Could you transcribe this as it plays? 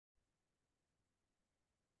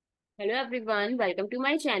Hello everyone, welcome to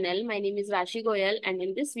my channel. My name is Rashi Goyal and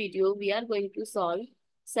in this video we are going to solve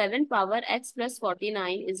 7 power x plus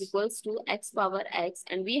 49 is equals to x power x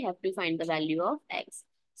and we have to find the value of x.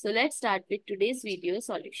 So let's start with today's video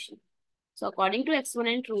solution. So according to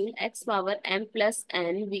exponent rule, x power m plus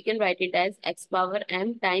n, we can write it as x power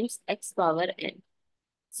m times x power n.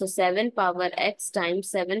 So 7 power x times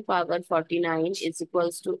 7 power 49 is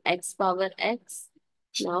equals to x power x.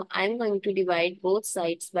 Now I'm going to divide both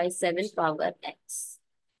sides by 7 power x.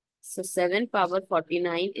 So 7 power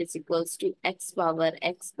 49 is equals to x power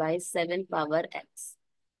x by 7 power x.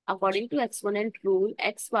 According to exponent rule,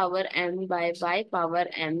 x power m by y power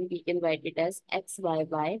m, we can write it as x by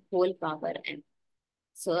y whole power m.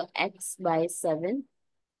 So x by 7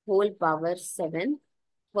 whole power 7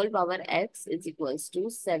 whole power x is equals to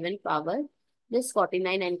 7 power this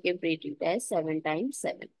 49 and can break it as 7 times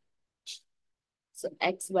 7. So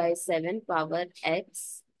x by 7 power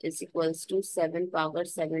x is equals to 7 power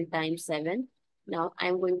 7 times 7. Now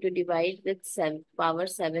I'm going to divide with 7 power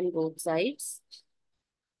 7 both sides.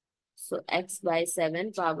 So x by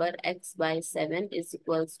 7 power x by 7 is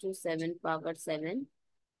equals to 7 power 7.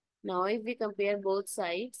 Now if we compare both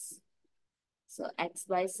sides, so x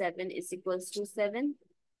by 7 is equals to 7.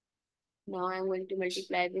 Now I'm going to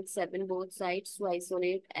multiply with 7 both sides to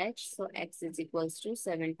isolate x. So x is equals to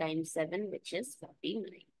 7 times 7, which is 49.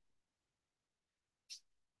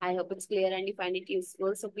 I hope it's clear and you find it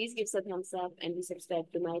useful. So please give us a thumbs up and be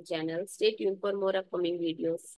subscribed to my channel. Stay tuned for more upcoming videos.